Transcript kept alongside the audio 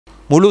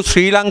මුළු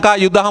ශ්‍රී ලංකා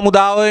යුද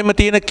හමුදාවෙම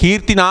තියෙන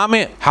කීර්ති නාමය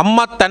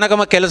හැමත්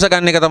තැනකම කෙලස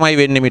ගන්න එක තමයි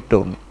වෙන්නේ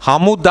මිට්ටෝනි.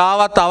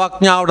 හමුදාවත්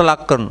අවඥාවට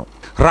ලක් කරනවා.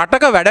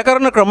 රටක වැඩ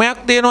කරන ක්‍රමයක්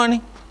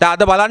තියෙනවනේ. දැන්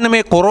අද බලන්න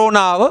මේ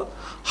කොරෝනාව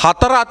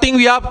හතර අතින්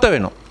ව්‍යාප්ත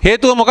වෙනවා.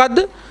 හේතුව මොකද්ද?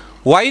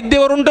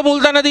 වෛද්‍යවරුන්ට මුල්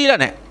තැන දීලා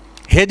නැහැ.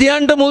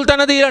 හෙදියන්ට මුල්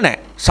තැන දීලා නැහැ.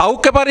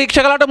 සෞඛ්‍ය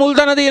පරීක්ෂකලට මුල්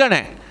තැන දීලා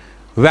නැහැ.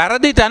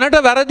 වැරදි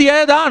තැනට වැරදි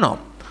අය දානවා.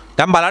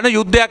 දැන් බලන්න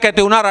යුද්ධයක්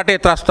ඇති වුණා රටේ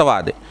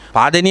ත්‍රස්තවාදේ.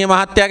 පාදනීය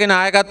මහත්තයාගේ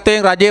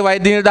නායකත්වයෙන් රජයේ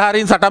වෛද්‍ය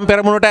නිලධාරීන් සටන්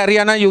පෙරමුණට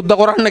ඇරියානම් යුද්ධ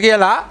කරන්න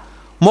කියලා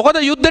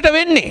මොකද යුද්ධෙට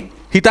වෙන්නේ?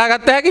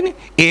 හිතාගත්ත හැකිනේ.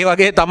 ඒ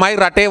වගේ තමයි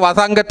රටේ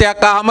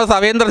වසංගතයක් ආවම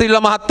සවේන්ද්‍ර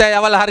සිල්වා මහත්තයා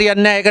යවලා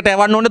හරියන්නේ නැහැ. ඒකට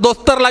යවන්න ඕනේ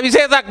දොස්තරලා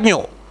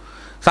විශේෂඥයෝ.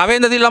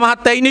 සවේන්ද්‍ර සිල්වා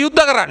මහත්තයා ඉන්නේ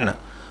යුද්ධ කරන්න.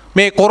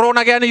 මේ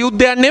කොරෝනා කියන්නේ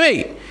යුද්ධයක් නෙවෙයි.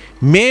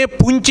 මේ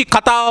පුංචි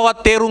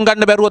කතාවවත් තේරුම්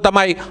ගන්න බැරුව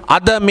තමයි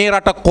අද මේ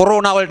රට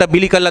කොරෝනා වලට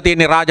බිලි කරලා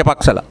තියෙන්නේ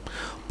රාජපක්ෂලා.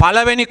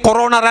 පළවෙනි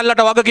කොරෝනා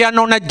රැල්ලට වග කියන්න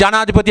ඕනේ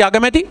ජනාධිපති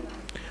අගමැති.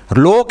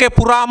 ලෝකේ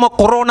පුරාම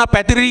කොරෝනා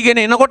පැතිරීගෙන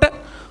එනකොට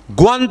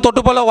ගුවන්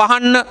තොටුපළ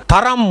වහන්න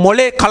තරම්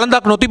මොලේ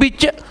කලඳක්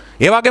නොතිබිච්ච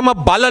ඒ වගේම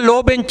බල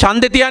ලෝභෙන්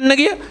ඡන්දෙ තියන්න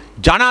ගිය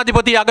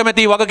ජනාධිපති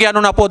අගමැති වග කියන්න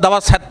ඕන අපෝ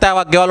දවස්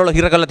 70ක් ගෙවල් වල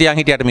හිර කරලා තියන්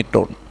හිටියට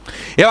මිට්ටෝන්.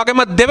 ඒ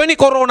වගේම දෙවෙනි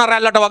කොරෝනා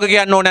රැල්ලට වග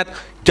කියන්න ඕනත්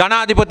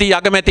ජනාධිපති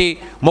අගමැති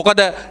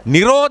මොකද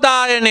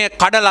නිරෝධායනය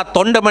කඩලා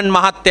තොණ්ඩමන්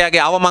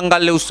මහත්තයාගේ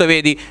අවමංගල්‍ය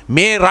උත්සවයේදී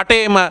මේ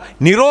රටේම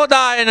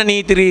නිරෝධායන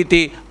නීති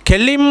රීති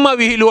කෙලින්ම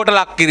විහිළුවට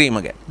ලක්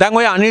කිරීම ගැන. දැන්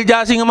ඔය අනිල්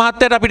ජාසිංහ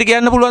මහත්තයාට අපිට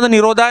කියන්න පුළුවන් ද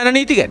නිරෝධායන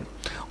නීති ගැන?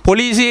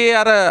 පොලිසියේ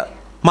අර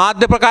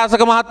මාධ්‍ය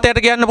ප්‍රකාශක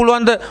මහත්තයාට කියන්න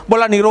පුළුවන් ද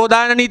බොලා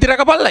නිරෝධායන නීති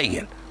රැකපල්ලයි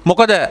කියලා?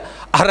 මොකද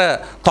අර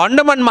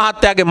තොණ්ඩමන්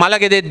මහත්තයාගේ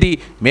මලගෙදෙද්දී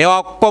මේවා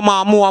ඔක්කොම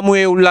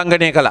අමුවේ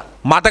උල්ලංඝනය කළා.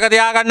 මතක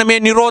තියාගන්න මේ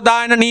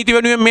නිරෝධායන නීති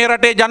වෙනුවෙන් මේ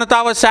රටේ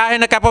ජනතාව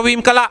සෑහෙන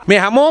කැපවීම කළා. මේ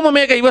හැමෝම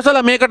මේක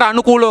ඉවසලා මේකට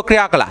අනුකූලව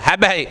ක්‍රියා කළා.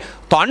 හැබැයි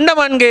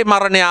තොණ්ඩමන්ගේ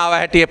මරණය ආව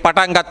හැටියේ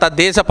පටන් ගත්ත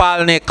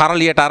දේශපාලනයේ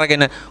කරලියට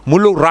අරගෙන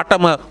මුළු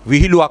රටම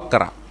විහිළුවක්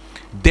කරා.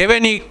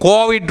 දෙවෙනි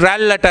කොවිඩ්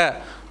රැල්ලට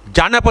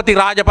ජනපති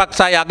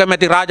රාජපක්ෂයි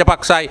අගමැති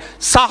රාජපක්ෂයි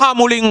සහ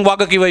මුලින්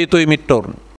වග කිව යුතුයි මිට්ටෝරුන්.